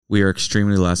We are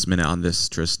extremely last minute on this,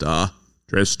 Trista.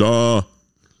 Trista!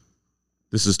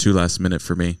 This is too last minute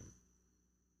for me.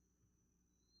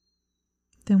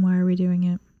 Then why are we doing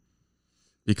it?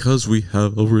 Because we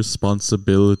have a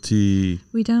responsibility.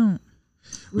 We don't.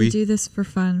 We do this for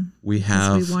fun. We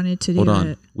wanted to do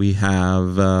it. We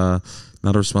have not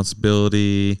a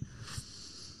responsibility,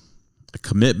 a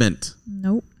commitment.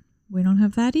 Nope. We don't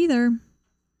have that either.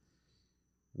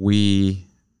 We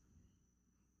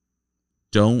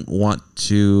don't want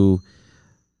to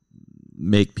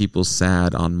make people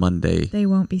sad on Monday. They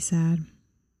won't be sad.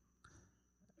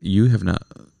 You have not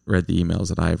read the emails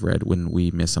that I have read when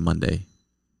we miss a Monday.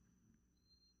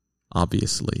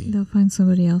 Obviously. They'll find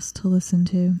somebody else to listen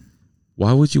to.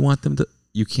 Why would you want them to?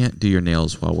 You can't do your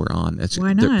nails while we're on.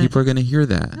 Why not? People are going to hear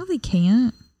that. No, they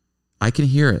can't. I can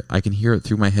hear it. I can hear it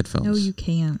through my headphones. No, you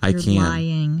can't. You're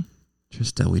lying.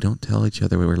 Trista, we don't tell each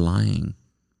other we were lying.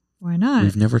 Why not?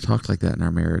 We've never talked like that in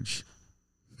our marriage.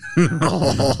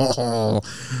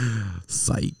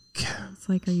 Psych. It's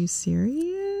like, are you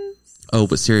serious? Oh,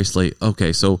 but seriously.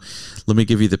 Okay, so let me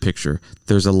give you the picture.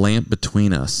 There's a lamp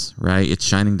between us, right? It's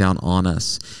shining down on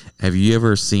us. Have you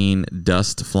ever seen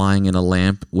dust flying in a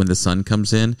lamp when the sun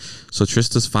comes in? So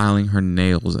Trista's filing her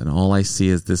nails, and all I see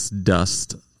is this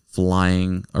dust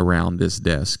flying around this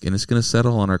desk, and it's going to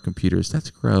settle on our computers. That's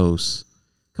gross.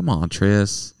 Come on,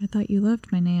 Tris. I thought you loved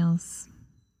my nails.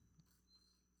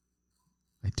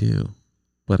 I do,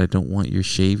 but I don't want your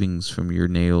shavings from your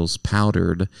nails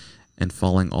powdered and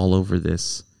falling all over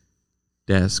this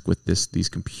desk with these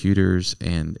computers,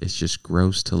 and it's just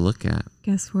gross to look at.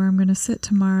 Guess where I'm going to sit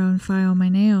tomorrow and file my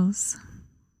nails?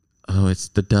 Oh, it's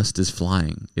the dust is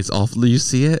flying. It's all. You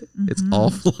see it? Mm-hmm. It's all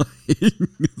flying.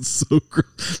 It's so gross.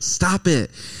 Stop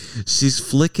it. She's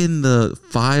flicking the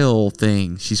file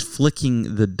thing. She's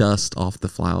flicking the dust off the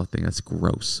file thing. That's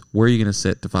gross. Where are you going to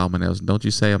sit to file my nails? Don't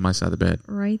you say on my side of the bed.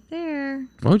 Right there.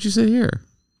 Why would you sit here?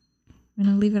 I'm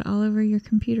going to leave it all over your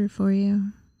computer for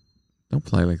you. Don't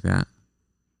play like that.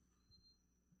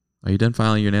 Are you done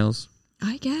filing your nails?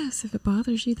 I guess, if it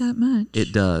bothers you that much.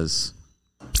 It does.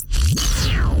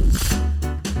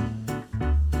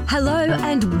 Hello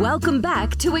and welcome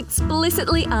back to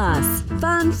Explicitly Us.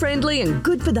 Fun, friendly and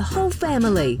good for the whole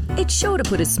family. It's sure to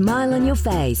put a smile on your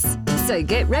face. So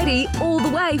get ready, all the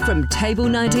way from Table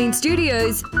 19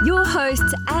 Studios, your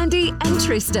hosts Andy and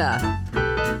Trista.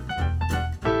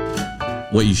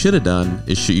 What you should have done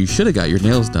is you should have got your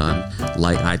nails done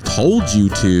like I told you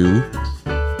to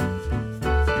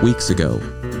weeks ago.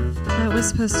 That was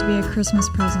supposed to be a Christmas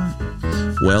present.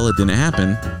 Well, it didn't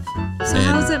happen. So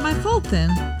how's it my fault then?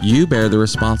 You bear the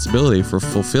responsibility for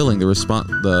fulfilling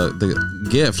the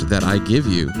gift that I give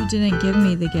you. You didn't give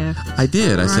me the gift. I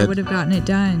did. I said I would have gotten it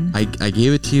done. I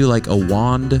gave it to you like a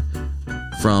wand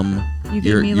from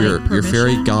your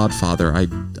fairy godfather.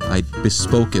 I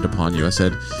bespoke it upon you. I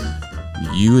said,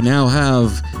 you now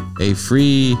have a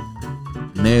free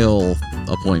nail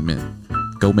appointment.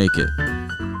 Go make it.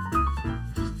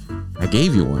 I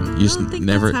gave you one. You just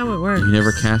that's how it works. You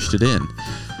never cashed it in.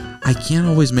 I can't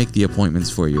always make the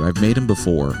appointments for you. I've made them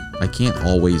before. I can't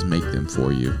always make them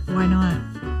for you. Why not?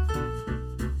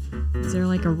 Is there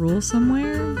like a rule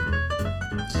somewhere?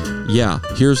 Yeah,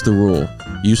 here's the rule.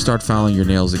 You start filing your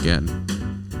nails again.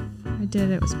 I did.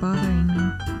 It was bothering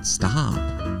me. Stop.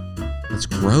 That's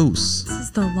gross. This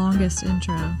is the longest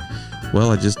intro. Well,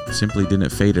 I just simply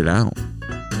didn't fade it out.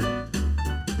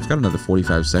 It's got another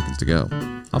 45 seconds to go.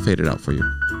 I'll fade it out for you.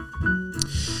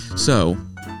 So,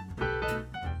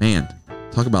 man,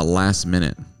 talk about last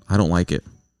minute. I don't like it.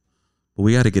 But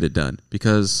we got to get it done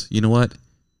because, you know what?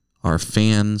 Our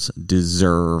fans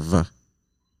deserve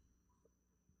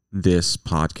this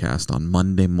podcast on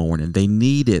Monday morning. They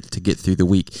need it to get through the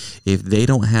week. If they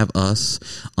don't have us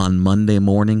on Monday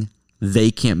morning, they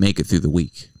can't make it through the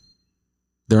week.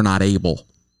 They're not able.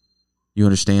 You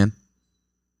understand?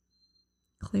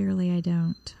 Clearly, I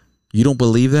don't. You don't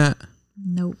believe that?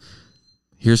 Nope.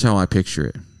 Here's how I picture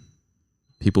it.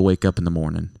 People wake up in the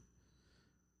morning.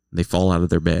 They fall out of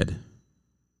their bed.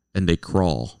 And they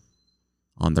crawl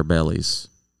on their bellies,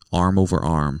 arm over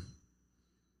arm,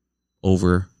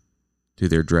 over to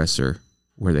their dresser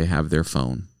where they have their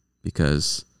phone.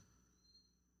 Because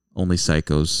only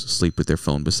psychos sleep with their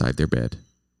phone beside their bed.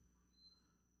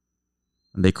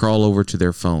 And they crawl over to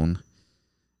their phone.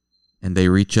 And they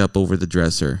reach up over the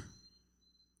dresser.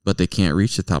 But they can't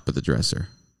reach the top of the dresser.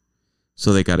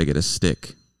 So they got to get a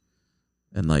stick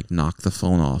and knock the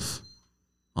phone off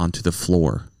onto the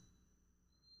floor.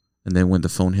 And then when the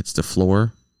phone hits the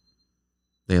floor,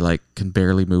 they can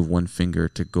barely move one finger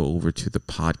to go over to the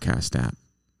podcast app.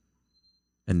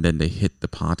 And then they hit the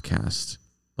podcast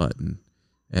button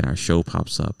and our show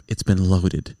pops up. It's been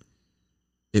loaded.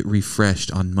 It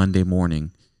refreshed on Monday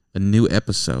morning, a new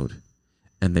episode,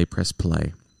 and they press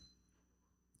play.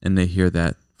 And they hear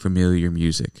that familiar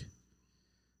music.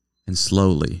 And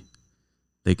slowly,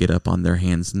 they get up on their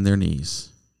hands and their knees.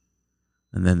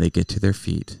 And then they get to their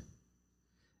feet.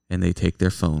 And they take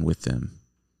their phone with them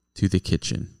to the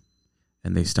kitchen.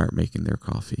 And they start making their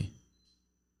coffee.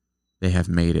 They have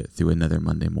made it through another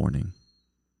Monday morning.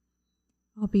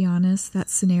 I'll be honest, that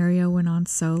scenario went on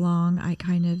so long, I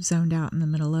kind of zoned out in the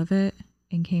middle of it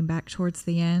and came back towards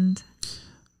the end.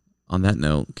 On that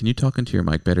note, can you talk into your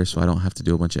mic better so I don't have to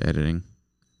do a bunch of editing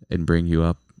and bring you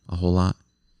up a whole lot?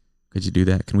 Could you do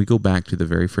that? Can we go back to the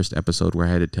very first episode where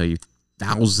I had to tell you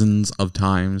thousands of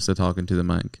times to talk into the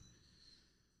mic?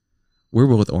 We're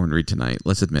both ornery tonight.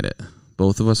 Let's admit it.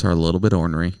 Both of us are a little bit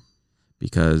ornery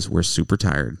because we're super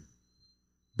tired.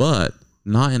 But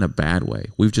not in a bad way.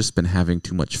 We've just been having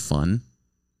too much fun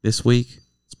this week.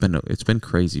 It's been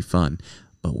crazy fun,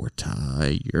 but we're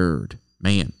tired,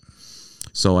 man.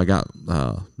 So I got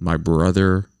my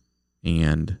brother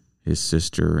and his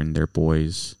sister and their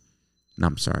boys. No,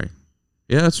 I'm sorry.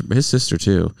 Yeah, it's his sister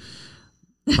too.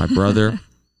 My brother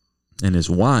and his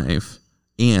wife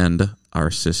and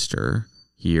our sister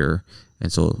here.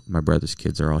 And so my brother's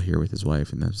kids are all here with his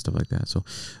wife and stuff like that. So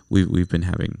we've been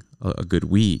having a good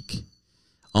week.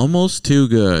 Almost too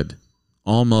good.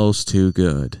 Almost too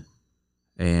good.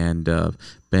 And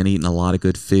been eating a lot of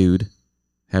good food.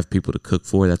 Have people to cook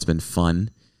for. That's been fun.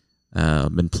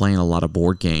 Been playing a lot of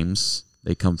board games.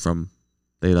 They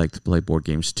like to play board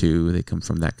games too. They come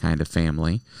from that kind of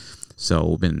family. So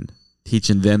we've been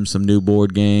teaching them some new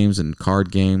board games and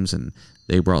card games, and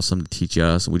they brought some to teach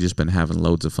us. We've just been having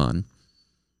loads of fun.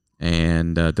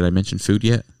 And did I mention food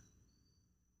yet?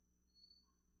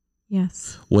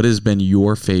 Yes. What has been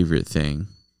your favorite thing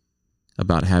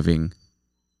about having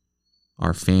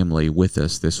our family with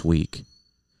us this week?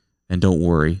 And don't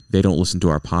worry, they don't listen to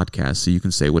our podcast, so you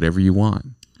can say whatever you want.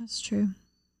 That's true.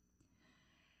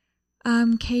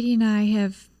 Katie and I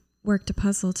have worked a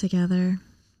puzzle together.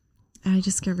 I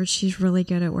discovered she's really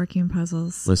good at working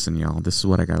puzzles. Listen, y'all, this is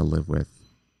what I got to live with.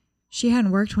 She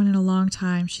hadn't worked one in a long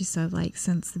time, she said,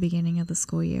 since the beginning of the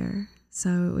school year.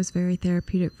 So it was very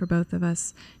therapeutic for both of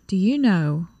us. Do you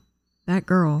know that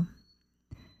girl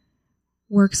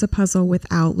works a puzzle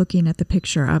without looking at the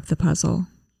picture of the puzzle?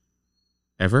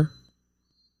 Ever?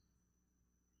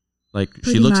 Pretty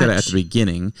she looks much. at it at the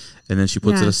beginning, and then she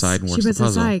puts it aside and works the puzzle. She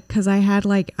puts it aside because I had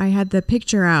the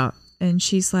picture out, and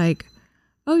she's like,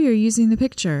 "Oh, you're using the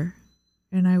picture,"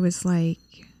 and I was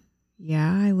like,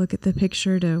 "Yeah, I look at the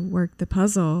picture to work the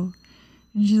puzzle,"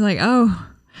 and she's like, "Oh,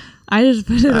 I just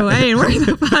put it away and work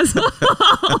the puzzle."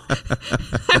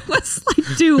 I was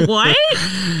like, "Do what?"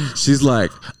 She's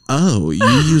like, "Oh, you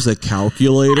use a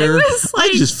calculator?"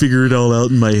 I just figure it all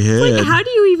out in my head. How do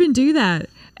you even do that?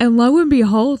 And lo and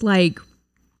behold,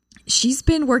 she's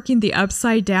been working the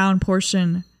upside down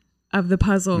portion of the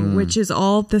puzzle, which is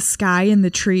all the sky and the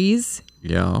trees.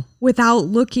 Yeah. Without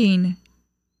looking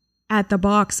at the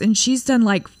box. And she's done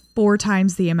 4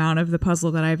 times the amount of the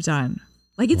puzzle that I've done.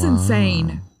 It's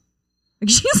insane.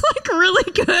 She's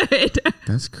really good.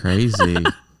 That's crazy.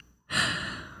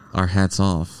 Our hats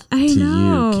off to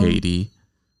you, Katie,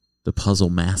 the puzzle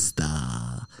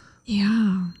master.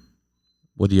 Yeah.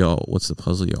 What's the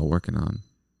puzzle y'all working on?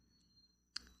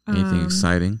 Anything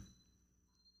exciting?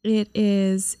 It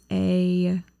is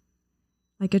a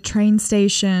train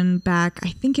station back, I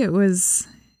think it was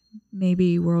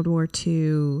maybe World War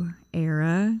II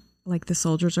era. The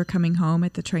soldiers are coming home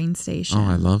at the train station. Oh,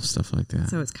 I love stuff like that.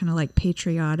 So it's kind of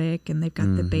patriotic, and they've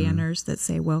got the banners that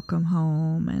say "Welcome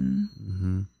Home" and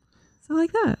stuff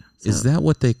like that. So. Is that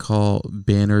what they call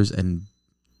banners? And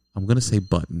I'm gonna say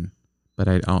button, but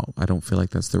I don't feel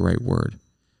like that's the right word.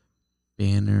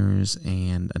 Banners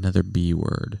and another B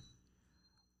word.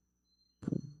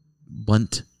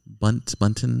 Buntin.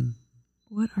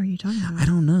 What are you talking about? I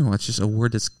don't know. It's just a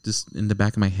word that's just in the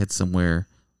back of my head somewhere.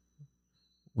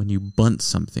 When you bunt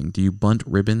something, do you bunt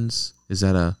ribbons? Is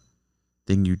that a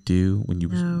thing you do when you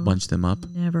bunch them up?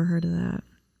 Never heard of that.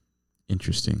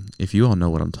 Interesting. If you all know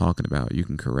what I'm talking about, you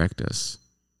can correct us.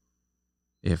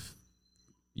 If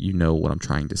you know what I'm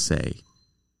trying to say.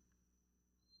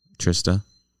 Trista,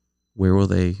 where will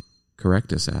they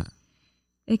correct us at?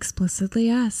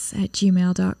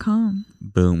 explicitlyus@gmail.com.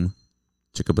 Boom.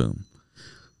 Chicka boom.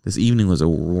 This evening was a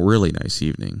really nice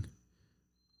evening.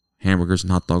 Hamburgers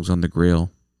and hot dogs on the grill.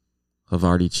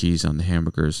 Havarti cheese on the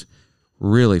hamburgers.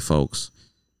 Really, folks,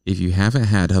 if you haven't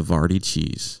had Havarti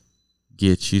cheese,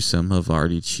 get you some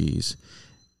Havarti cheese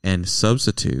and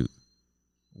substitute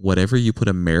whatever you put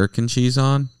American cheese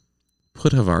on,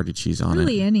 put Havarti cheese on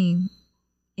really it.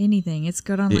 Anything. It's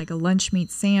good on like a lunch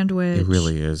meat sandwich. It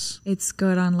really is. It's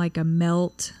good on like a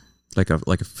melt. Like a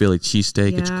Philly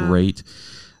cheesesteak. Yeah. It's great.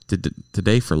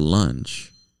 Today for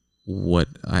lunch, what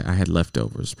I had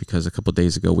leftovers because a couple of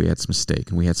days ago we had some steak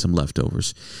and we had some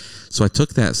leftovers. So I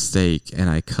took that steak and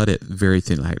I cut it very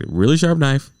thin. I had a really sharp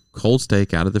knife, cold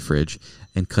steak out of the fridge,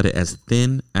 and cut it as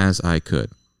thin as I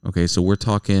could. Okay, so we're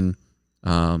talking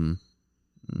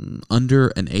under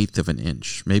an eighth of an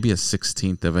inch, maybe a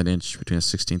 16th of an inch, between a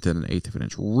 16th and an eighth of an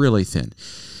inch, really thin.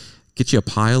 Get you a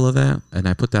pile of that, and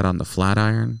I put that on the flat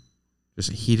iron,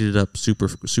 just heated it up super,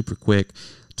 super quick.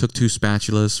 Took 2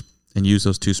 spatulas and used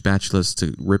those 2 spatulas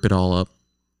to rip it all up.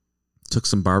 Took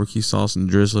some barbecue sauce and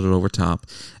drizzled it over top,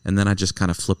 and then I just kind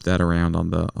of flipped that around on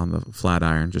the flat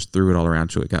iron, just threw it all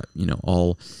around so it got,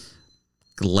 all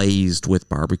glazed with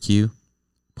barbecue.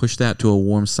 Push that to a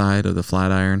warm side of the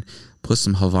flat iron, put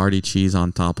some Havarti cheese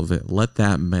on top of it, let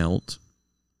that melt.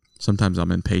 Sometimes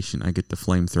I'm impatient. I get the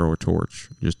flamethrower torch,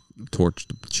 just torch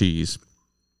the cheese.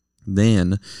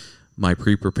 Then my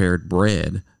pre-prepared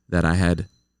bread that I had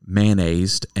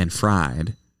mayonnaised and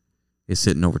fried is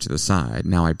sitting over to the side.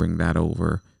 Now I bring that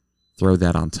over, throw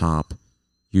that on top,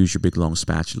 use your big long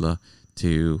spatula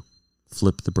to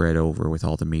flip the bread over with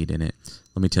all the meat in it.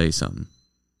 Let me tell you something.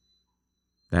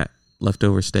 That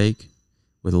leftover steak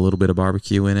with a little bit of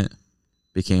barbecue in it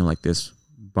became like this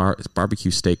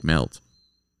barbecue steak melt.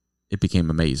 It became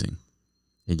amazing.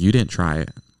 And you didn't try it.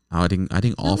 I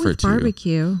didn't offer it to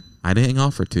barbecue. you. I didn't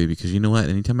offer it to you because you know what?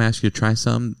 Anytime I ask you to try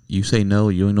something, you say no.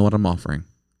 You don't know what I'm offering.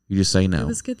 You just say no. It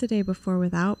was good the day before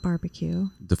without barbecue.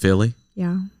 The Philly?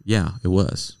 Yeah. Yeah, it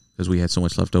was. Because we had so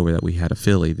much left over that we had a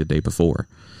Philly the day before.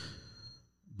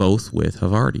 Both with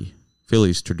Havarti.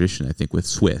 Philly's tradition, I think, with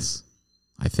Swiss.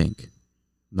 I think.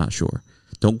 Not sure.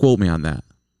 Don't quote me on that.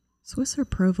 Swiss or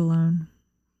provolone?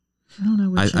 I don't know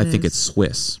which I think it's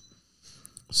Swiss.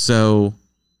 So,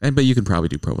 but you can probably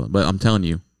do provolone. But I'm telling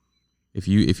you, if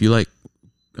you like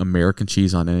American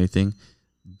cheese on anything,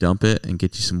 dump it and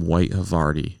get you some white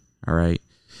Havarti. All right.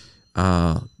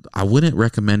 I wouldn't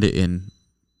recommend it in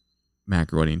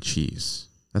macaroni and cheese.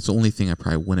 That's the only thing I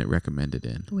probably wouldn't recommend it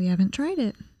in. We haven't tried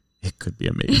it. It could be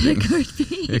amazing. It could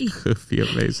be. It could be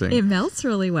amazing. It melts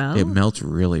really well. It melts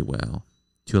really well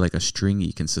to like a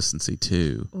stringy consistency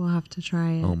too. We'll have to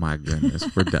try it. Oh my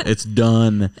goodness. We're done. It's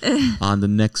done. On the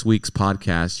next week's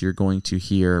podcast, you're going to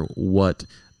hear what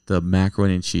the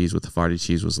macaroni and cheese with Havarti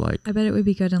cheese was like. I bet it would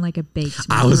be good in like a baked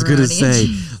macaroni. I was going to say,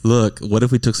 look, what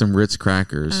if we took some Ritz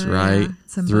crackers, right?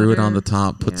 Yeah. Threw butter. it on the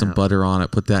top, put some butter on it,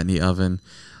 put that in the oven.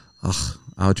 Oh,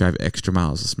 I would drive extra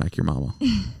miles to smack your mama.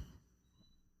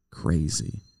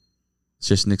 Crazy. It's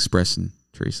just an expression,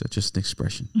 Teresa. Just an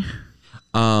expression.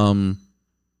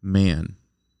 Man,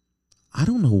 I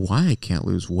don't know why I can't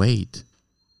lose weight.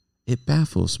 It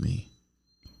baffles me.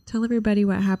 Tell everybody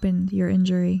what happened, your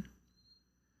injury.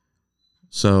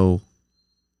 So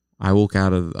I walked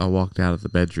out of the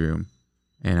bedroom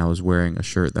and I was wearing a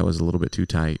shirt that was a little bit too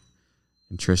tight.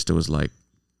 And Trista was like,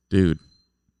 dude,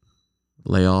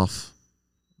 lay off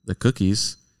the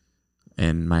cookies.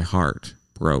 And my heart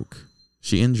broke.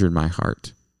 She injured my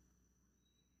heart.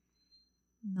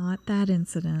 Not that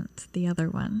incident, the other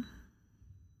one.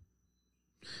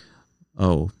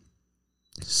 Oh,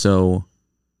 so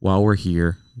while we're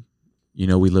here, we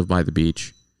live by the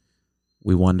beach.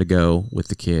 We wanted to go with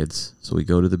the kids, so we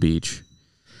go to the beach.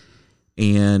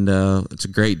 And it's a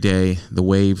great day. The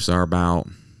waves are about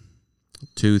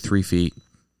 2-3 feet,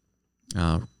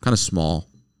 kind of small,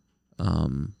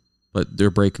 but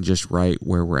they're breaking just right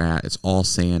where we're at. It's all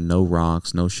sand, no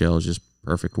rocks, no shells, just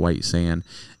perfect white sand.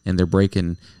 And they're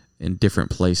breaking in different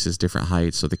places, different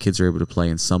heights, so the kids are able to play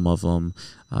in some of them.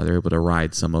 They're able to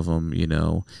ride some of them,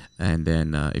 and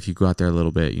then if you go out there a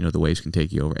little bit, the waves can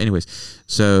take you over. Anyways,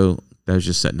 so that was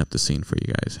just setting up the scene for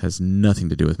you guys. Has nothing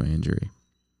to do with my injury.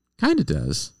 Kind of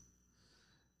does.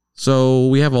 So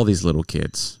we have all these little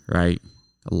kids, right?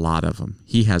 A lot of them.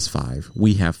 He has 5.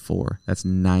 We have 4. That's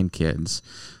 9 kids.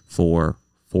 For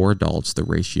 4 adults, the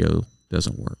ratio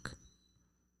doesn't work.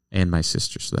 And my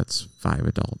sister, so that's 5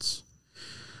 adults.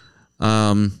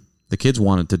 The kids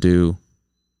wanted to do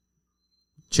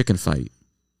chicken fight.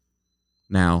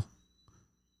 Now,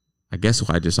 I guess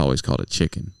I just always called it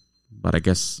chicken, but I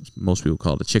guess most people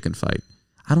call it a chicken fight.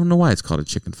 I don't know why it's called a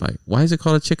chicken fight. Why is it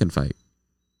called a chicken fight?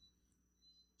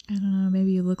 I don't know.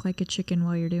 Maybe you look like a chicken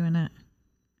while you're doing it.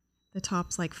 The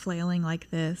top's like flailing like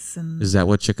this. And is that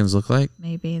what chickens look like?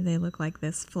 Maybe they look like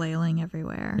this, flailing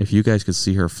everywhere. If you guys could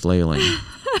see her flailing.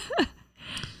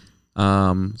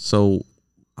 So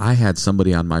I had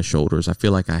somebody on my shoulders. I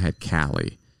feel like I had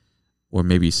Callie. or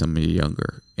maybe somebody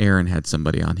younger. Aaron had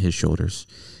somebody on his shoulders,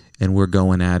 and we're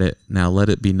going at it. Now, let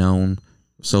it be known,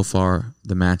 so far,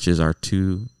 the matches are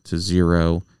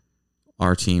 2-0.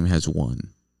 Our team has won.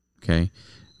 Okay?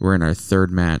 We're in our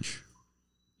third match,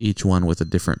 each one with a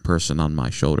different person on my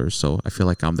shoulders. So I feel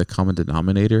like I'm the common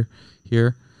denominator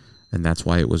here, and that's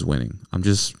why it was winning. I'm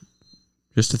just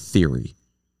a theory.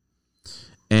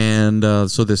 And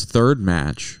so this third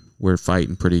match, we're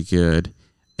fighting pretty good,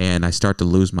 and I start to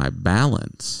lose my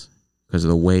balance because of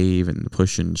the wave and the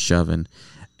pushing and shoving,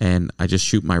 and I just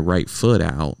shoot my right foot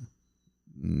out,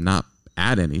 not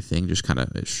at anything, just kind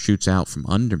of shoots out from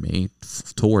under me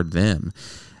toward them,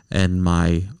 and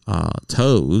my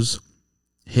toes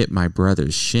hit my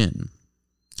brother's shin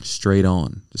straight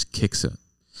on, just kicks it,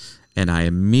 and I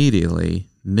immediately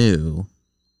knew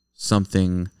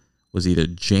something was either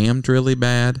jammed really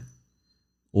bad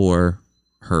or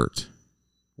hurt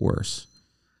worse.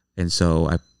 And so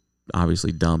I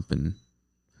obviously dump and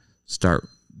start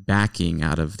backing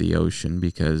out of the ocean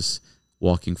because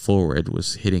walking forward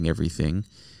was hitting everything.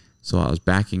 So I was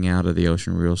backing out of the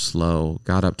ocean real slow,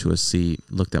 got up to a seat,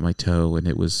 looked at my toe, and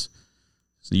it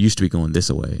used to be going this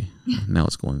way. Now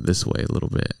it's going this way a little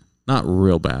bit. Not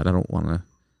real bad. I don't want to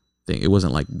think. It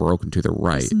wasn't like broken to the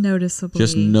right.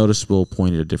 Just noticeable,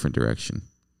 pointed a different direction.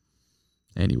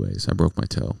 Anyways, I broke my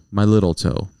toe. My little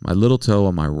toe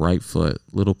on my right foot,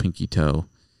 little pinky toe.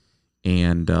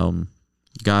 And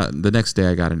the next day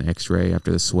I got an x-ray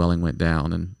after the swelling went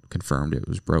down and confirmed it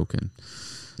was broken.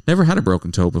 Never had a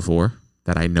broken toe before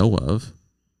that I know of.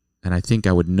 And I think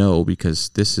I would know because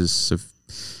it's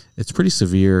pretty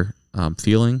severe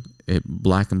feeling. It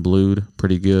black and blued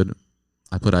pretty good.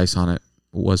 I put ice on it.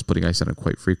 Was putting ice on it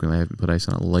quite frequently. I haven't put ice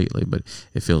on it lately, but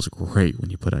it feels great when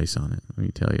you put ice on it. Let me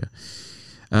tell you.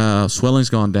 Swelling's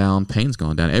gone down. Pain's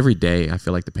gone down. Every day I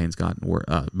feel like the pain's gotten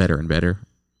better and better.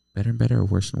 Better and better or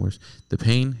worse and worse? The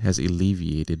pain has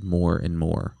alleviated more and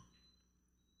more.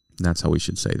 And that's how we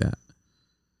should say that.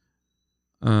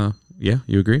 Yeah,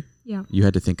 you agree? Yeah. You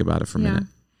had to think about it for a minute.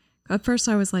 At first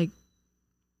I was like,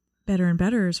 better and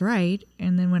better is right.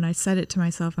 And then when I said it to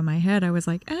myself in my head, I was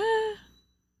like,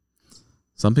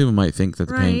 Some people might think that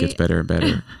the pain gets better and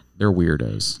better. They're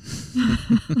weirdos.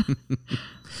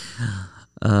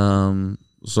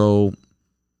 So,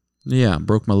 yeah,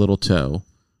 broke my little toe.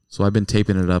 So I've been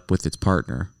taping it up with its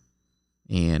partner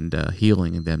and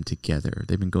healing them together.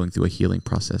 They've been going through a healing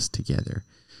process together.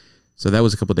 So that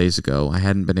was a couple days ago. I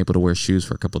hadn't been able to wear shoes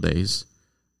for a couple days.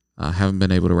 I haven't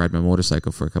been able to ride my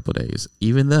motorcycle for a couple days.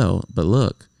 But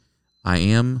look, I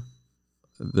am...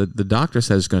 The doctor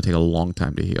says it's going to take a long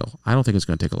time to heal. I don't think it's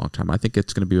going to take a long time. I think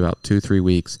it's going to be about 2-3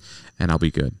 weeks, and I'll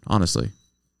be good. Honestly,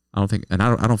 I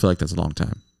don't feel like that's a long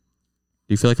time.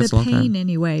 Do you feel like that's a long time? The pain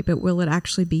anyway, but will it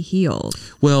actually be healed?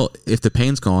 Well, if the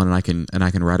pain's gone and I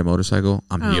can ride a motorcycle,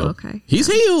 I'm healed. Okay. He's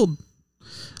healed.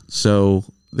 So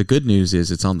the good news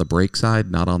is it's on the brake side,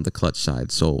 not on the clutch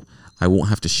side. So I won't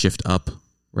have to shift up,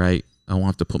 right? I won't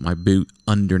have to put my boot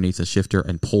underneath the shifter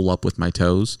and pull up with my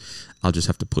toes. I'll just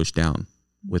have to push down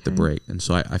with the brake. And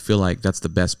so I feel like that's the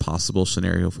best possible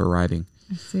scenario for riding.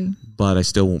 I see. But I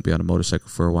still won't be on a motorcycle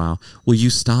for a while. Will you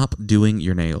stop doing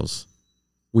your nails?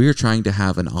 We are trying to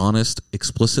have an honest,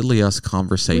 explicitly us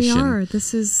conversation. We are.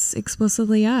 This is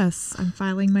explicitly us. I'm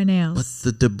filing my nails. But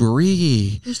the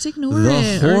debris. Just ignore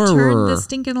it. Horror, or turn the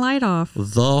stinking light off.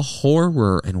 The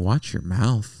horror. And watch your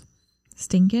mouth.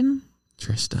 Stinking?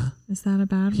 Trista. Is that a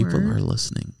bad word? People are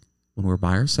listening. When we're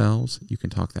by ourselves, you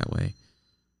can talk that way.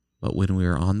 But when we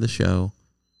are on the show,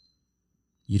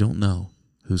 you don't know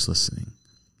who's listening.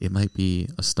 It might be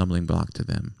a stumbling block to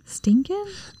them. Stinking?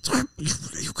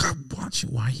 You got to watch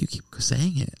it. Why you keep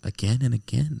saying it again and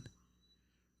again?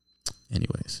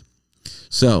 Anyways.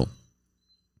 So,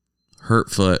 hurt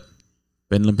foot.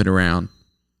 Been limping around.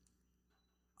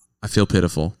 I feel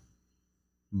pitiful.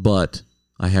 But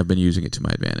I have been using it to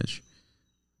my advantage.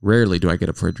 Rarely do I get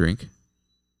up for a drink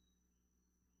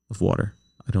of water.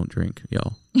 I don't drink,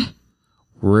 y'all.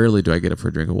 Rarely do I get up for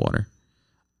a drink of water.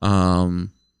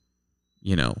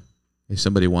 If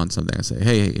somebody wants something, I say,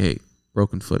 hey,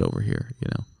 broken foot over here,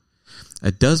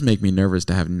 It does make me nervous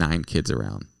to have 9 kids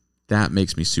around. That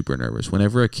makes me super nervous.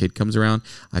 Whenever a kid comes around,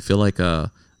 I feel like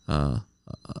a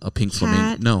pink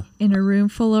flamingo. No. In a room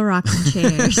full of rocking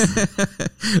chairs.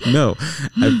 No,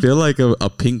 I feel like a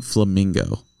pink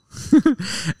flamingo.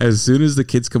 As soon as the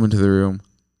kids come into the room,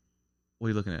 what are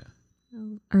you looking at?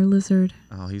 Our lizard.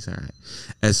 Oh, he's all right.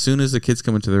 As soon as the kids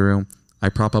come into the room, I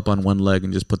prop up on one leg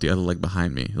and just put the other leg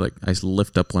behind me. Like I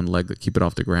lift up one leg to keep it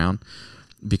off the ground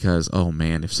because, oh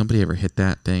man, if somebody ever hit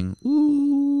that thing,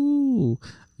 ooh,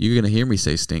 you're going to hear me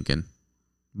say stinking.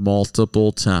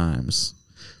 multiple times.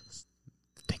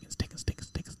 Stinking.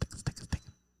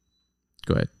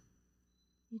 Go ahead.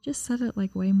 You just said it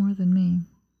like way more than me.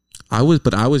 I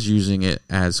was using it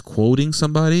as quoting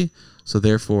somebody, so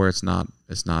therefore it's not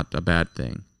a bad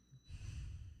thing.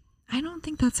 I don't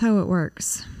think that's how it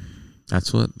works.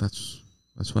 That's how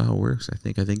it works. I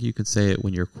think you can say it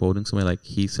when you're quoting somebody, like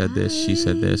he said this, she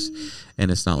said this,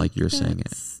 and it's not like you're saying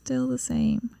it. Still the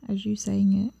same as you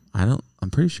saying it. I'm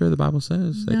pretty sure the Bible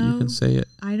says that you can say it.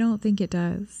 I don't think it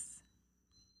does.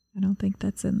 I don't think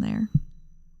that's in there.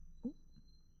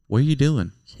 What are you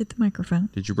doing? Hit the microphone.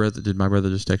 Did my brother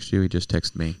just text you? He just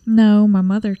texted me. No, my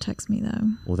mother texted me though.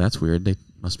 Well, that's weird. They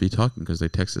must be talking because they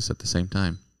text us at the same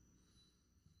time.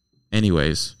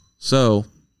 Anyways, so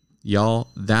y'all,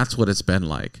 that's what it's been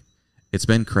like. It's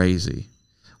been crazy.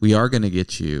 We are going to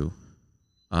get you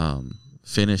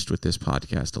finished with this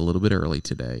podcast a little bit early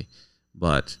today,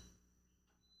 but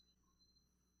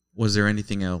was there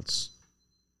anything else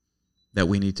that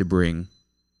we need to bring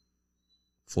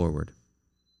forward?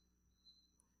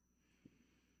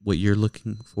 What you're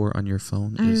looking for on your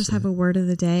phone? I just have a word of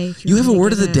the day. You have a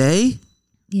word of the day?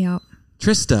 Yep.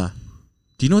 Trista,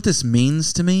 do you know what this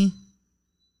means to me?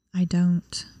 I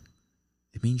don't.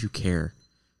 It means you care.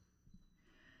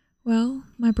 Well,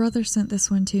 my brother sent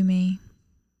this one to me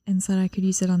and said I could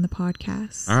use it on the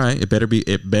podcast. All right. It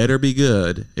better be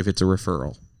good if it's a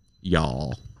referral.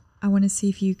 Y'all. I want to see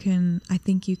if you can. I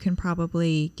think you can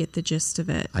probably get the gist of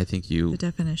it. The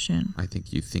definition. I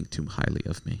think you think too highly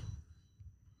of me.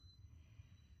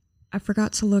 I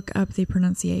forgot to look up the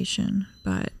pronunciation,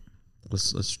 but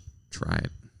let's try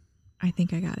it. I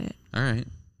think I got it. All right.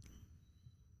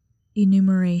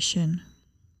 Enumeration.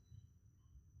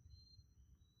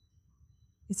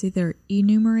 It's either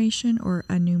enumeration or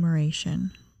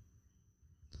enumeration.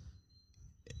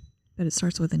 But it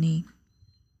starts with an E.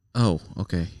 Oh,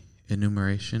 okay.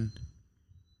 Enumeration.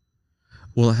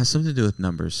 Well, it has something to do with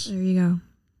numbers. There you go.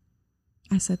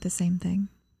 I said the same thing.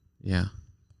 Yeah.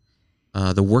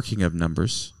 The working of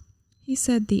numbers. He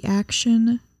said the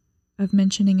action of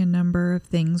mentioning a number of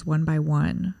things one by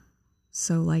one.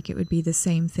 So like it would be the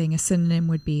same thing. A synonym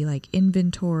would be like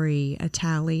inventory, a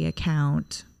tally, a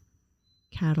count,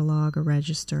 catalog, a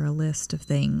register, a list of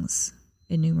things,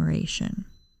 enumeration.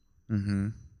 Mm-hmm.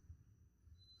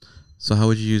 So how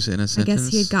would you use it in a sentence? I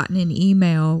guess he had gotten an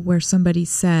email where somebody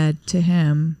said to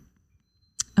him,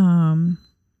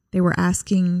 they were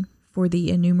asking for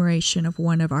the enumeration of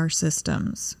one of our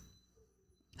systems.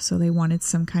 So they wanted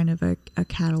some kind of a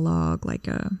catalog, like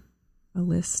a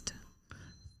list.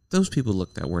 Those people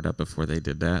looked that word up before they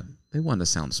did that. They wanted to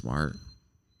sound smart.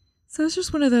 So it's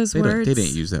just one of those words. They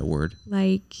didn't use that word.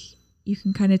 Like, you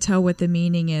can kind of tell what the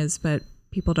meaning is, but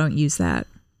people don't use that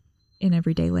in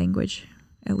everyday language,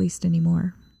 at least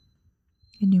anymore.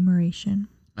 Enumeration.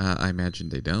 I imagine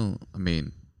they don't. I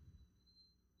mean,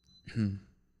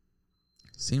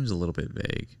 seems a little bit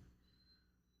vague.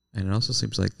 And it also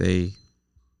seems like they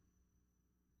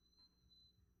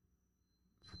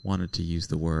wanted to use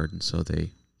the word, and so they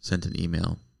sent an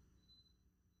email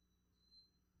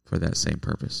for that same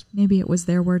purpose. Maybe it was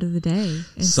their word of the day.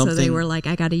 And so they were like,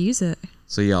 I got to use it.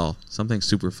 So y'all, something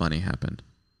super funny happened.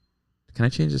 Can I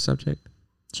change the subject?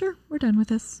 Sure, we're done with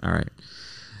this. All right.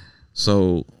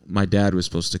 So my dad was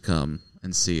supposed to come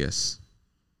and see us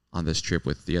on this trip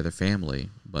with the other family,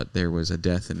 but there was a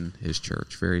death in his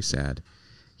church. Very sad.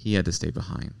 He had to stay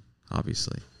behind,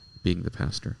 obviously, being the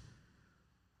pastor.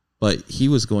 But he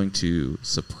was going to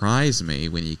surprise me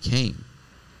when he came.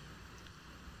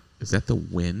 Is that the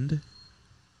wind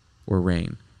or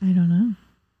rain? I don't know.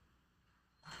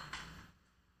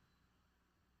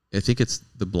 I think it's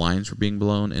the blinds were being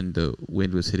blown and the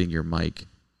wind was hitting your mic.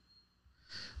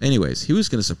 Anyways, he was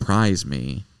going to surprise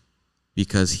me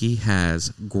because he has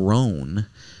grown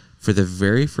for the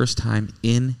very first time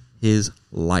in his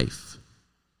life.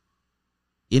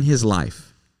 In his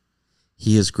life,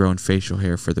 he has grown facial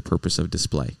hair for the purpose of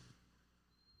display.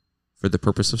 For the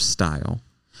purpose of style,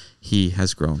 he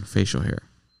has grown facial hair.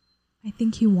 I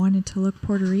think he wanted to look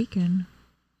Puerto Rican.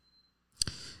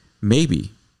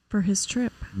 Maybe. For his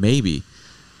trip. Maybe.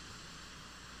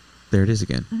 There it is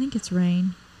again. I think it's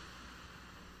rain.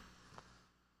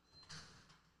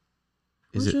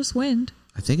 Is or it just wind?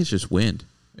 I think it's just wind.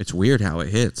 It's weird how it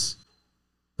hits.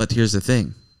 But here's the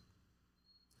thing.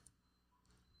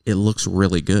 It looks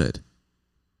really good.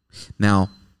 Now,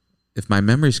 if my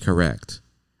memory's correct,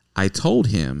 I told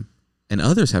him, and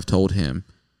others have told him,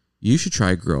 you should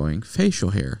try growing facial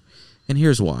hair. And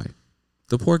here's why.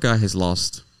 The poor guy has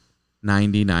lost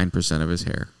 99% of his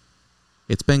hair.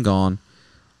 It's been gone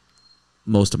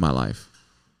most of my life,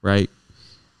 right?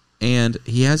 And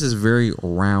he has this very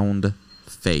round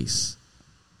face.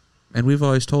 And we've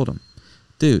always told him,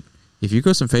 dude, if you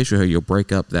grow some facial hair, you'll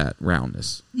break up that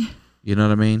roundness. You know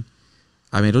what I mean?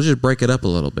 It'll just break it up a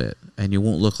little bit, and you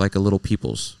won't look like a Little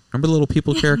Peoples. Remember the Little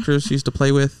People characters you used to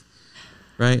play with?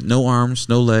 Right? No arms,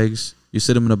 no legs. You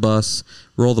sit them in a bus,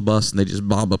 roll the bus, and they just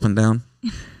bob up and down.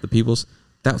 The Peoples.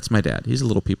 That's my dad. He's a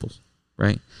Little Peoples,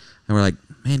 right? And we're like,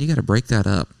 man, you got to break that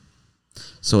up.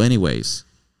 So anyways,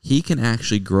 he can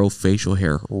actually grow facial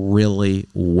hair really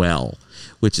well,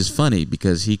 which is funny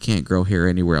because he can't grow hair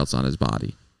anywhere else on his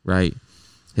body, right?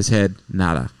 His head,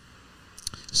 nada.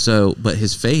 So, but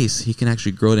his face, he can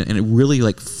actually grow it and it really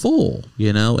like full,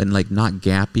 and like not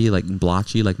gappy, like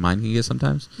blotchy, like mine can get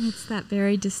sometimes. It's that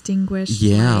very distinguished.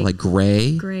 Yeah, like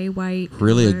gray, white.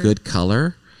 Really color. A good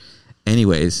color.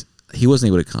 Anyways, he wasn't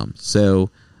able to come. So,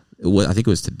 I think it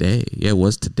was today. Yeah, it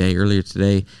was today. Earlier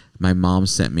today, my mom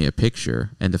sent me a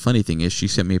picture. And the funny thing is, she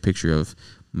sent me a picture of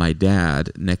my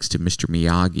dad next to Mr.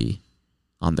 Miyagi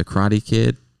on The Karate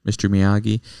Kid, Mr.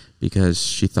 Miyagi, because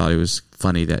she thought it was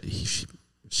funny that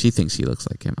she thinks he looks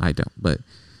like him. I don't, but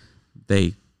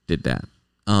they did that.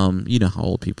 You know how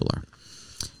old people are.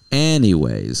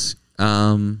 Anyways,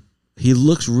 he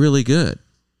looks really good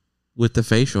with the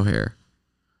facial hair.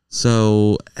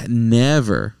 So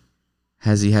never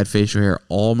has he had facial hair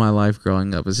all my life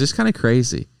growing up. It's just kind of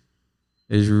crazy.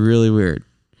 It's really weird.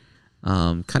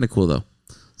 Kind of cool though.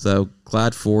 So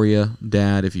glad for you,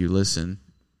 Dad, if you listen.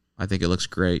 I think it looks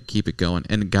great. Keep it going.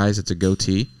 And guys, it's a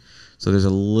goatee. So there's a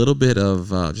little bit of,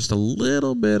 just a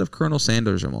little bit of Colonel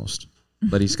Sanders almost.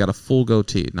 But he's got a full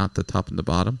goatee, not the top and the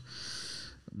bottom.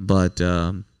 But,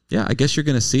 yeah, I guess you're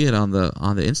going to see it on the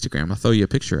Instagram. I'll throw you a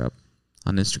picture up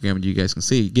on Instagram and you guys can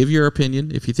see. Give your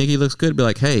opinion. If you think he looks good, be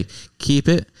like, hey, keep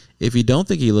it. If you don't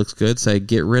think he looks good, say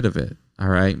get rid of it. All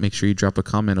right? Make sure you drop a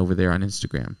comment over there on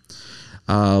Instagram.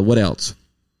 What else?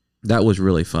 That was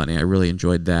really funny. I really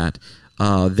enjoyed that.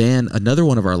 Then another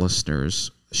one of our listeners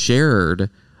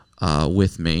shared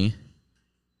with me.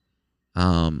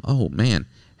 Oh man.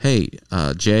 Hey,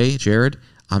 Jared,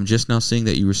 I'm just now seeing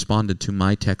that you responded to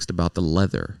my text about the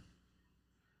leather.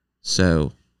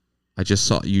 So I just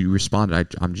saw you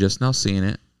responded. I'm just now seeing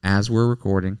it as we're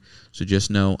recording. So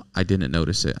just know I didn't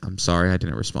notice it. I'm sorry I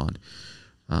didn't respond.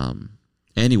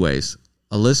 Anyways,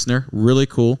 a listener, really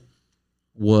cool,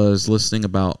 was listening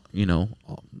about,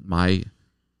 my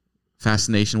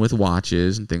fascination with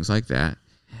watches and things like that.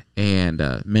 And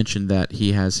mentioned that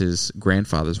he has his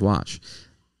grandfather's watch.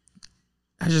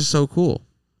 That's just so cool.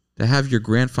 To have your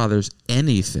grandfather's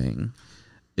anything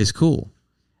is cool.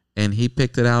 And he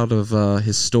picked it out of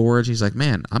his storage. He's like,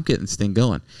 man, I'm getting this thing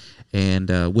going. And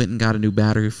went and got a new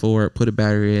battery for it, put a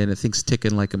battery in. The thing's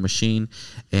ticking like a machine.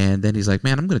 And then he's like,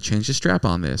 man, I'm going to change the strap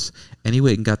on this. And he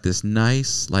went and got this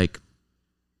nice, like,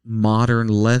 modern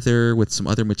leather with some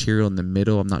other material in the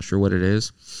middle. I'm not sure what it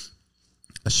is.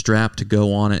 A strap to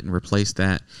go on it and replace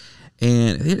that.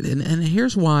 And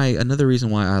here's why, another reason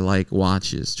why I like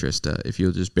watches, Trista, if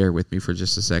you'll just bear with me for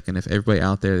just a second. If everybody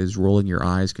out there is rolling your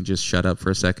eyes can just shut up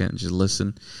for a second and just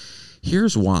listen.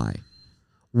 Here's why.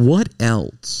 What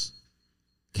else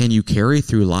can you carry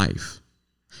through life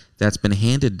that's been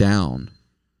handed down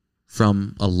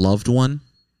from a loved one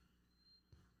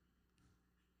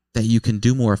that you can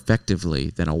do more effectively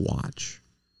than a watch?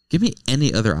 Give me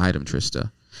any other item,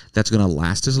 Trista, that's going to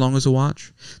last as long as a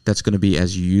watch, that's going to be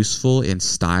as useful in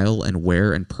style and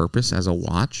wear and purpose as a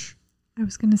watch. I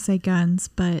was going to say guns,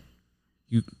 but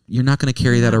you're not going to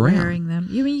carry that around. Wearing them.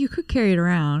 You could carry it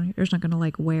around. You're just not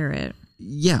going to wear it.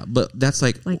 Yeah, but that's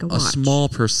like a small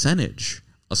percentage.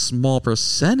 A small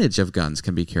percentage of guns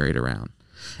can be carried around.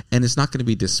 And it's not going to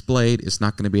be displayed. It's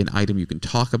not going to be an item you can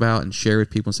talk about and share with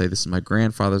people and say, this is my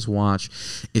grandfather's watch.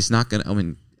 It's not going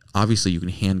to, obviously you can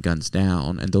hand guns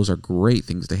down, and those are great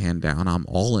things to hand down. I'm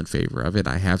all in favor of it.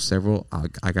 I have several.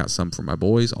 I got some for my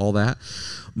boys, all that.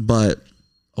 But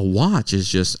a watch is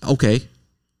just, okay,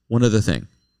 one other thing.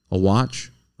 A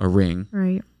watch, a ring.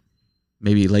 Right.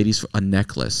 Maybe ladies, a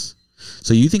necklace.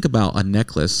 So you think about a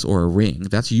necklace or a ring,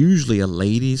 that's usually a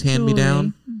lady's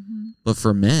hand-me-down. Mm-hmm. But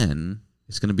for men,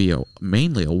 it's going to be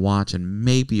mainly a watch and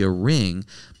maybe a ring.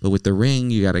 But with the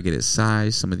ring, you got to get it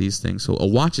sized, some of these things. So a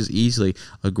watch is easily,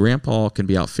 a grandpa can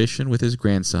be out fishing with his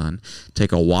grandson,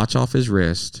 take a watch off his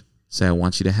wrist, say, I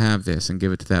want you to have this, and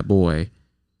give it to that boy,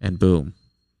 and boom,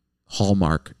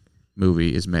 Hallmark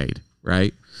movie is made,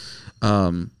 right?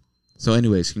 So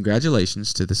anyways,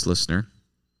 congratulations to this listener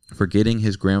for getting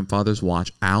his grandfather's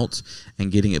watch out and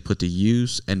getting it put to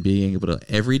use and being able to,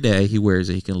 every day he wears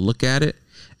it, he can look at it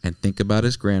and think about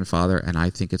his grandfather, and I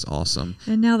think it's awesome.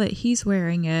 And now that he's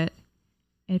wearing it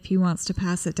if he wants to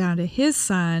pass it down to his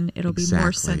son, it'll be more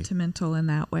Exactly. sentimental in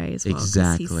that way as well. 'cause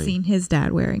Exactly. He's seen his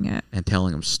dad wearing it. And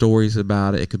telling him stories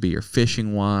about it. It could be your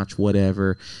fishing watch,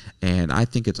 whatever. And I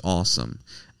think it's awesome.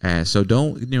 So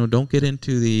don't get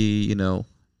into the,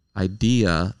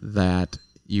 idea that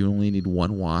you only need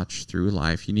one watch through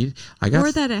life.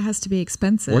 Or that it has to be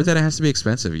expensive. Or that it has to be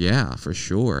expensive. Yeah, for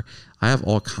sure. I have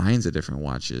all kinds of different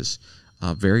watches,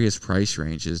 various price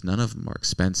ranges. None of them are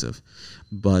expensive.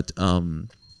 But I'm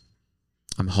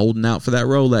holding out for that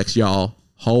Rolex, y'all.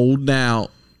 Holding out.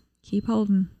 Keep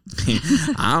holding.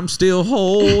 I'm still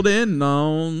holding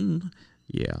on.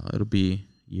 Yeah, it'll be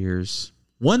years.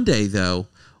 One day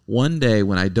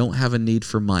when I don't have a need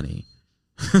for money.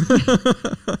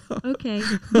 Okay.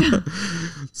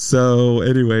 So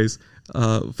anyways,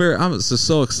 I'm just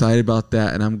so excited about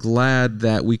that. And I'm glad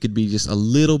that we could be just a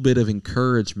little bit of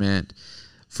encouragement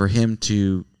for him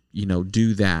to,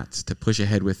 do that, to push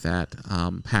ahead with that.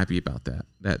 I'm happy about that.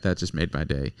 That just made my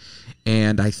day.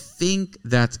 And I think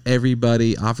that's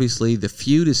everybody. Obviously, the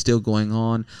feud is still going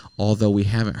on, although we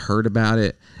haven't heard about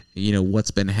it. What's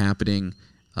been happening.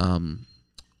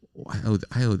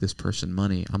 I owe this person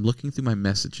money. I'm looking through my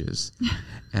messages,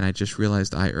 and I just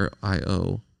realized I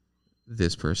owe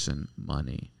this person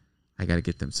money. I got to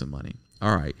get them some money.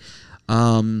 All right.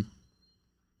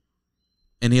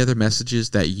 Any other messages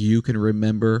that you can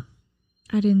remember?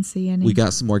 I didn't see any. We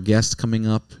got some more guests coming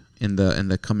up in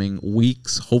the coming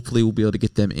weeks. Hopefully, we'll be able to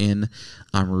get them in.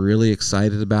 I'm really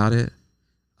excited about it.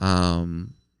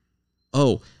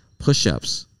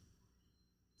 Push-ups.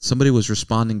 Somebody was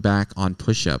responding back on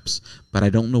push-ups, but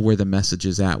I don't know where the message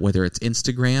is at, whether it's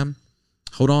Instagram.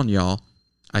 Hold on, y'all.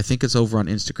 I think it's over on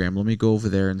Instagram. Let me go over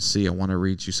there and see. I want to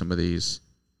read you some of these.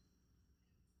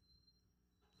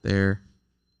 There.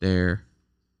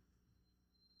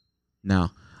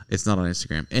 No, it's not on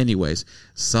Instagram. Anyways,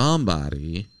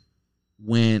 somebody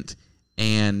went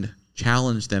and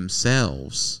challenged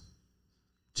themselves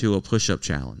to a push-up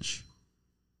challenge.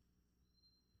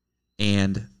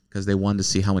 And because they wanted to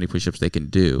see how many push-ups they can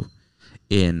do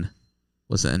in,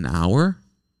 was it an hour?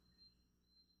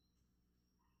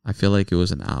 I feel like it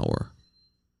was an hour.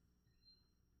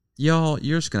 Y'all,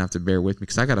 you're just going to have to bear with me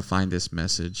because I got to find this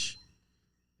message.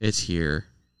 It's here.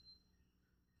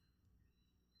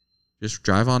 Just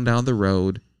drive on down the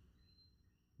road.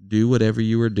 Do whatever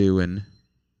you were doing.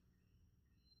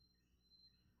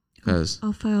 Because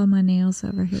I'll file my nails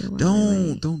over here.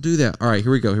 Don't do that. All right,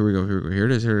 here we go. Here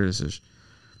it is.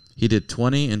 He did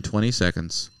 20 in 20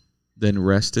 seconds, then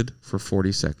rested for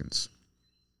 40 seconds.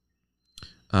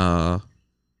 No,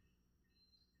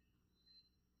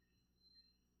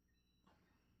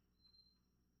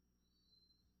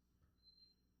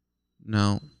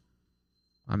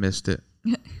 I missed it.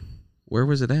 Where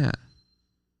was it at?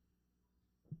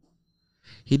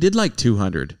 He did like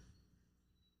 200.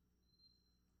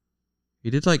 He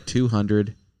did like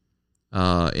 200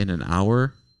 in an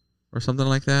hour or something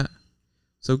like that.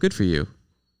 So good for you.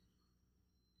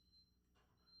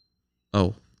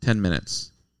 10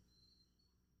 minutes.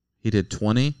 He did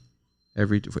 20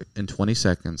 in 20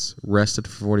 seconds, rested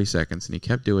for 40 seconds, and he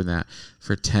kept doing that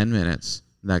for 10 minutes.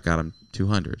 That got him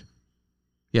 200.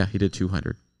 Yeah, he did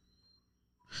 200.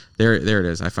 There it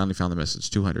is. I finally found the message.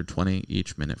 220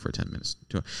 each minute for 10 minutes.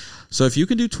 So if you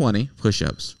can do 20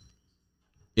 push-ups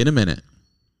in a minute.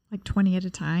 Like 20 at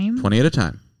a time? 20 at a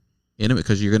time.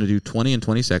 Because you're going to do 20 in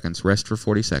 20 seconds, rest for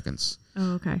 40 seconds.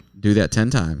 Oh, okay. Do that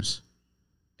 10 times,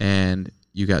 and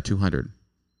you got 200.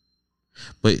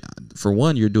 But for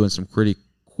one, you're doing some pretty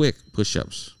quick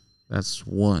push-ups. That's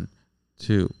 1,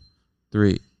 2,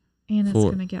 3, and it's 4,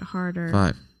 going to get harder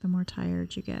 5. The more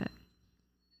tired you get.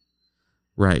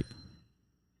 Right.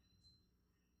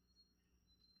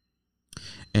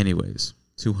 Anyways,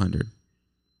 200.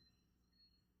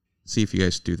 See if you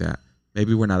guys do that.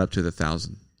 Maybe we're not up to the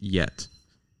 1,000 yet,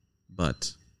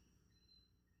 but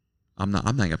I'm not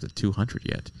up to 200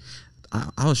 yet.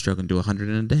 I was struggling to do 100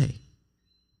 in a day.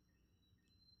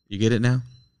 You get it now?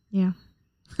 Yeah.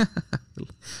 A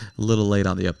little late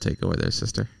on the uptake over there,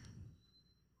 sister.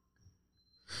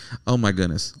 Oh my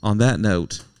goodness. On that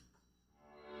note,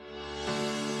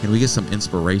 can we get some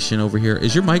inspiration over here?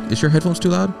 Is your headphones too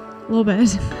loud? A little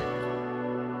bit.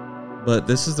 But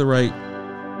this is the right.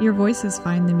 Your voice is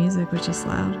fine. The music was just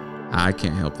loud. I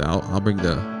can't help that. I'll bring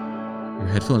your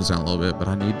headphones down a little bit, but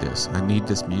I need this. I need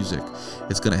this music.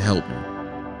 It's going to help me.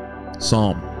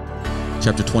 Psalm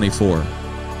chapter 24,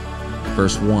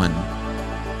 verse 1.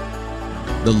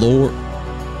 The Lord.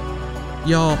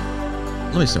 Y'all,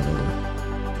 let me start over.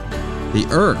 The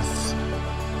earth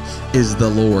is the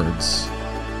Lord's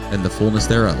and the fullness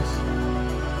thereof,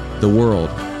 the world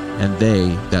and they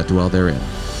that dwell therein.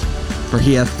 For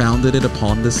he hath founded it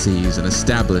upon the seas, and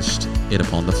established it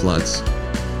upon the floods.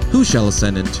 Who shall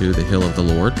ascend into the hill of the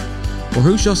Lord? Or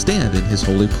who shall stand in his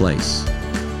holy place?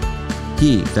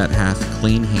 He that hath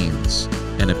clean hands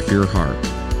and a pure heart,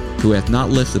 who hath not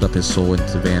lifted up his soul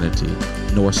into vanity,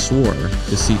 nor swore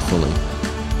deceitfully.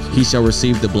 He shall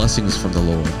receive the blessings from the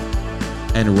Lord,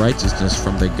 and righteousness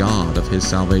from the God of his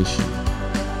salvation.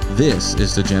 This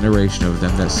is the generation of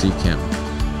them that seek him,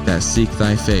 that seek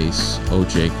thy face, O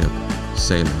Jacob.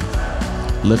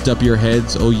 Selah. Lift up your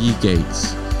heads, O ye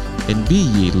gates, and be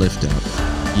ye lift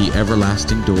up, ye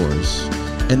everlasting doors,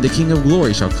 and the King of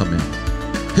glory shall come in.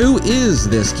 Who is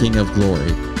this King of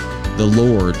glory? The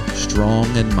Lord strong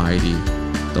and mighty,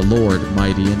 the Lord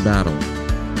mighty in battle.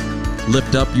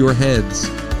 Lift up your heads,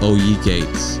 O ye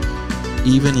gates,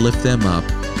 even lift them up,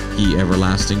 ye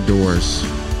everlasting doors,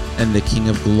 and the King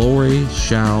of glory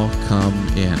shall come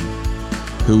in.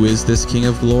 Who is this King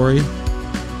of glory?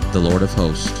 The Lord of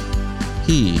hosts.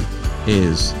 He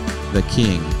is the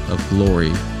King of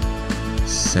glory.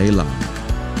 Selah.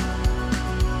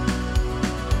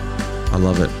 I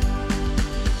love it.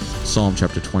 Psalm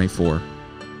chapter 24.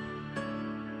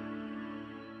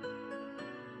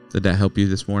 Did that help you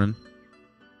this morning?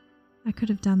 I could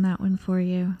have done that one for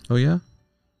you. Oh, yeah?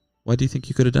 Why do you think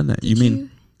you could have done that? You mean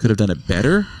could have done it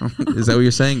better? Is that what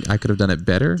you're saying? I could have done it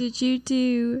better? Did you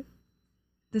do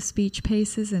the speech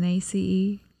paces in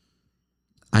ACE?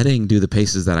 I didn't do the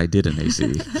paces that I did in ACE.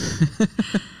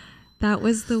 That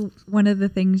was one of the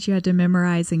things you had to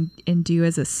memorize and do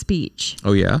as a speech.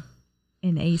 Oh, yeah?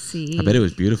 In ACE. I bet it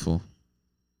was beautiful.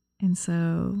 And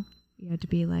so you had to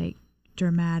be like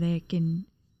dramatic and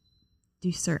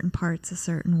do certain parts a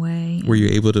certain way. Were you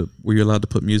allowed to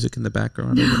put music in the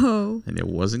background? No. And it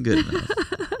wasn't good enough.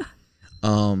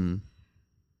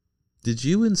 Did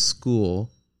you in school,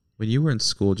 when you were in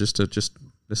school,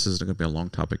 this isn't going to be a long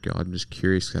topic, y'all. I'm just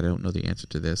curious because I don't know the answer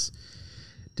to this.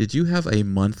 Did you have a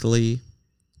monthly,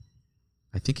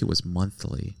 I think it was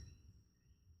monthly.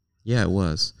 Yeah, it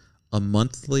was. A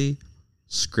monthly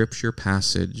scripture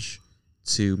passage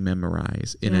to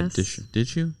memorize in addition.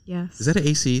 Did you? Yes. Is that an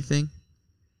ACE thing?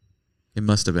 It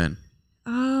must have been.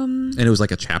 And it was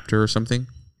like a chapter or something?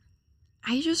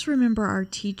 I just remember our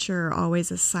teacher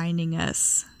always assigning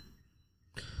us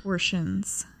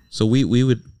portions. So we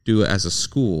would do it as a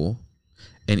school,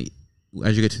 and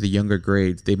as you get to the younger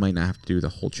grades, they might not have to do the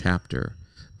whole chapter,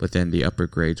 but then the upper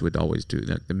grades would always do,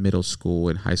 like the middle school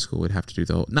and high school would have to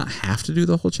do not have to do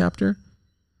the whole chapter.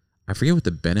 I forget what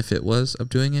the benefit was of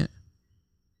doing it,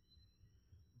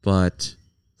 but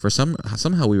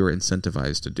somehow we were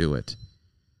incentivized to do it.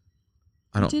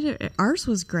 Ours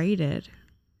was graded.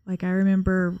 Like I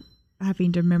remember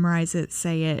having to memorize it,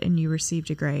 say it, and you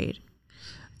received a grade.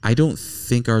 I don't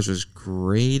think ours was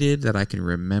graded that I can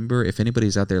remember. If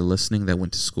anybody's out there listening that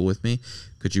went to school with me,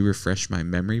 could you refresh my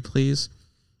memory, please?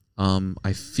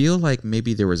 I feel like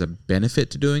maybe there was a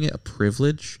benefit to doing it, a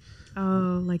privilege.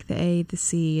 Oh, like the A, the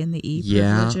C, and the E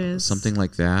privileges. Yeah, something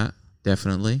like that.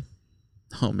 Definitely.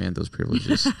 Oh, man, those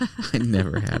privileges. I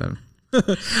never had them.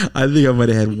 I think I might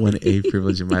have had one A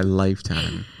privilege in my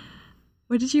lifetime.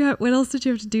 What else did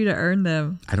you have to do to earn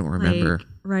them? I don't remember. Like,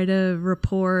 write a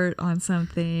report on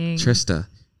something. Trista,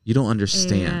 you don't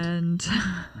understand.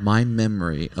 My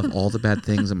memory of all the bad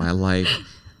things in my life,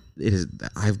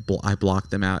 I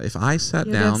blocked them out. If I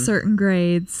sat down, certain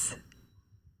grades.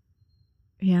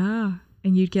 Yeah,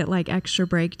 and you'd get like extra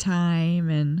break time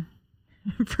and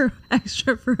for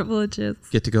extra privileges.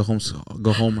 Get to go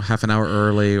home half an hour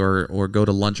early, or go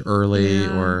to lunch early,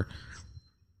 or.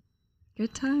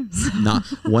 Good times. Not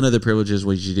one of the privileges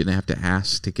was you didn't have to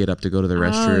ask to get up to go to the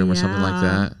restroom or something like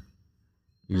that.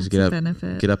 You just get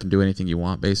up and do anything you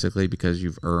want, basically, because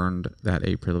you've earned that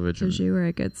A privilege. Because you were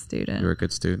a good student. You were a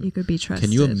good student. You could be trusted.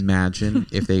 Can you imagine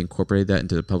if they incorporated that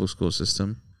into the public school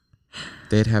system?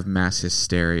 They'd have mass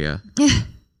hysteria. It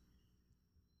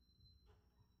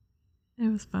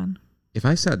was fun. If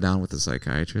I sat down with a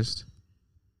psychiatrist,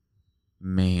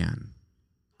 man,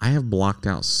 I have blocked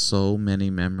out so many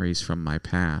memories from my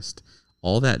past.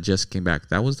 All that just came back.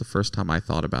 That was the first time I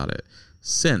thought about it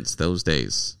since those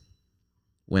days.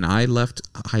 When I left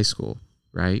high school,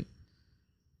 right?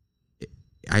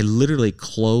 I literally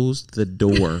closed the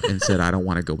door and said, I don't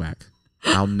want to go back.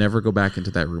 I'll never go back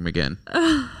into that room again.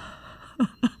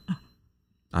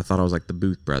 I thought I was like the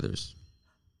Booth brothers.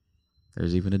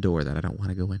 There's even a door that I don't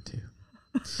want to go into.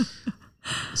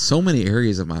 So many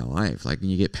areas of my life, like when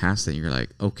you get past it, you're like,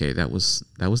 okay, that was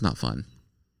not fun.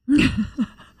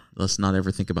 Let's not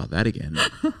ever think about that again.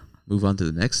 Move on to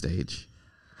the next stage.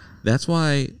 That's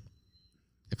why,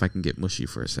 if I can get mushy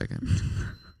for a second,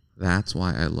 That's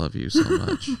why I love you so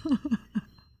much.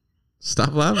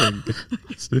 Stop laughing.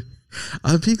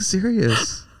 I'm being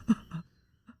serious.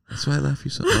 That's why I love you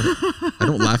so much. I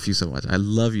don't laugh you so much. I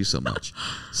love you so much.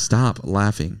 Stop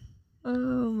laughing.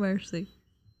 Oh, mercy.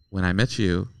 When I met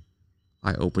you,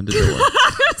 I opened a door.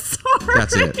 I'm sorry.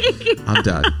 That's it. I'm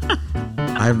done.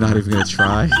 I'm not even going to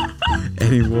try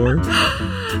anymore.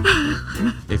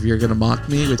 If you're going to mock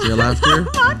me with your laughter, I'm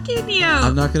mocking you.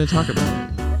 I'm not going to talk about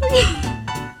it.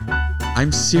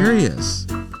 I'm serious.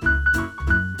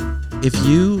 If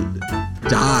you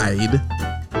died,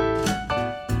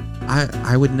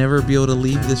 I would never be able to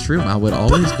leave this room. I would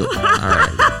always go. All right.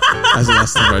 That's the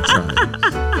last time I tried.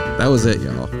 That was it,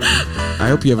 y'all. I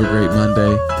hope you have a great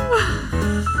Monday.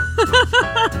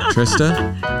 Trista?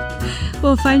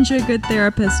 We'll find you a good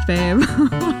therapist, babe.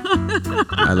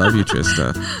 I love you,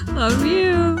 Trista. Love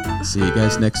you. See you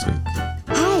guys next week.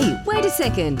 Hey, wait a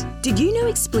second. Did you know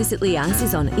Explicitly Us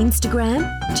is on Instagram?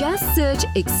 Just search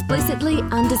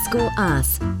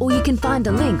explicitly_us, or you can find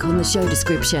the link on the show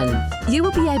description. You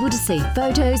will be able to see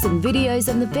photos and videos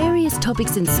on the various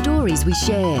topics and stories we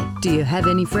share. Do you have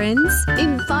any friends?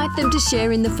 Invite them to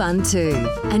share in the fun too.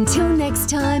 Until next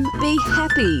time, be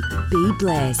happy, be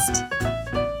blessed.